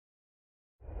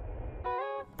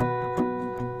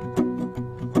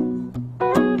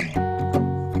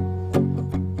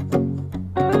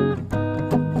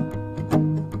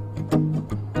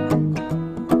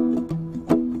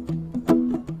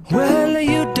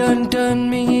done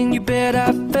me and you bet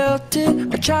I felt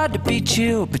it. I tried to be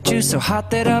chill, but you're so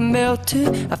hot that I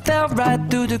melted. I fell right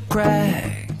through the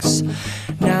cracks.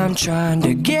 Now I'm trying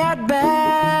to get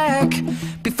back.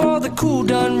 Before the cool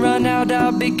done run out,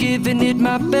 I'll be giving it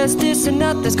my best. This and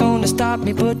nothing's gonna stop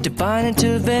me but divine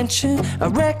intervention. I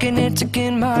reckon it's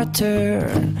again my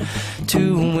turn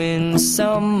to win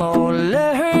some or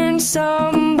learn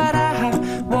some, but I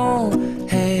won't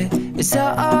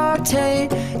hesitate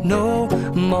no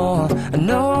more,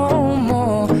 no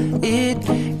more. It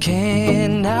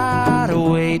cannot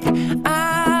wait.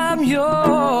 I'm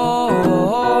yours.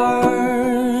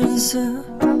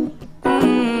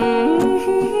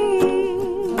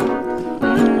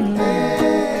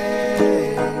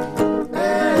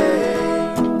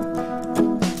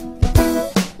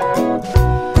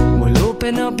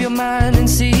 Open up your mind and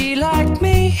see like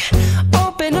me.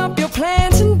 Open up your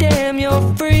plans and damn,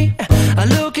 you're free. I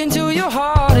look into your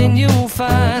heart and you'll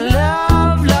find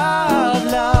love, love,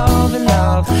 love, and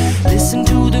love. Listen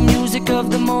to the music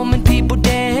of the moment, people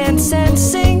dance and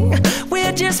sing.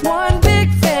 We're just one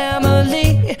big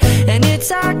family, and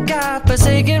it's our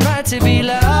God-forsaken right to be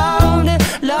loved,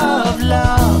 love,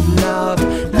 love, love,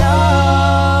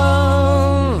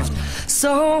 loved.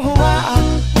 So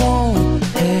I won't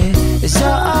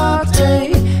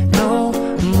hesitate no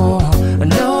more,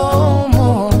 no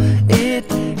more. It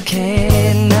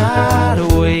cannot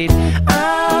wait.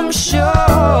 I'm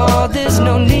sure there's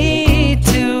no need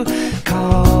to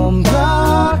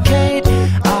complicate.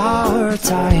 Our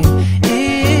time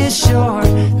is short.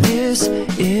 This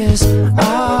is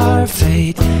our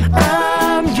fate.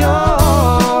 I'm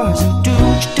yours. Do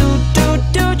you,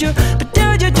 but do you, but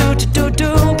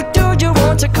do you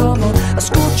want to come on? I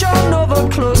scooch on over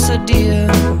closer, dear,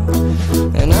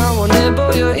 and I will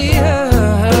nibble your ear.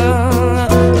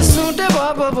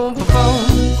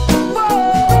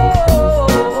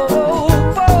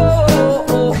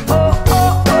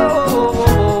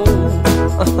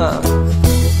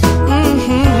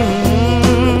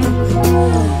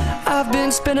 I've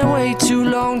been spending way too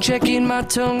long checking my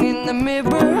tongue in the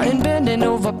mirror and bending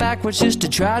over backwards just to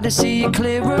try to see it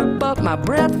clearer, but my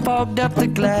breath fogged up the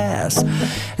glass,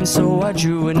 and so I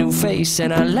drew a new face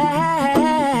and I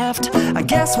laughed. I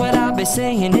guess what I'll be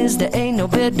saying is there ain't no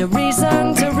better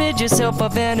reason to rid yourself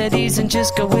of vanities and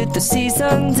just go with the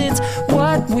seasons. It's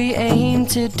what we aim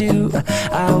to do.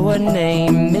 Our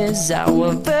name is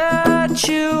our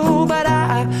virtue, but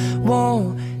I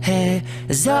won't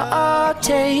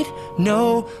hesitate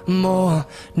no more,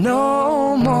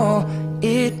 no more.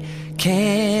 It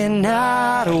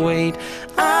cannot wait.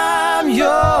 I'm yours.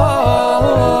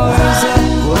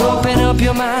 Open up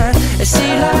your mind and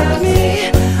see like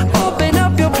me.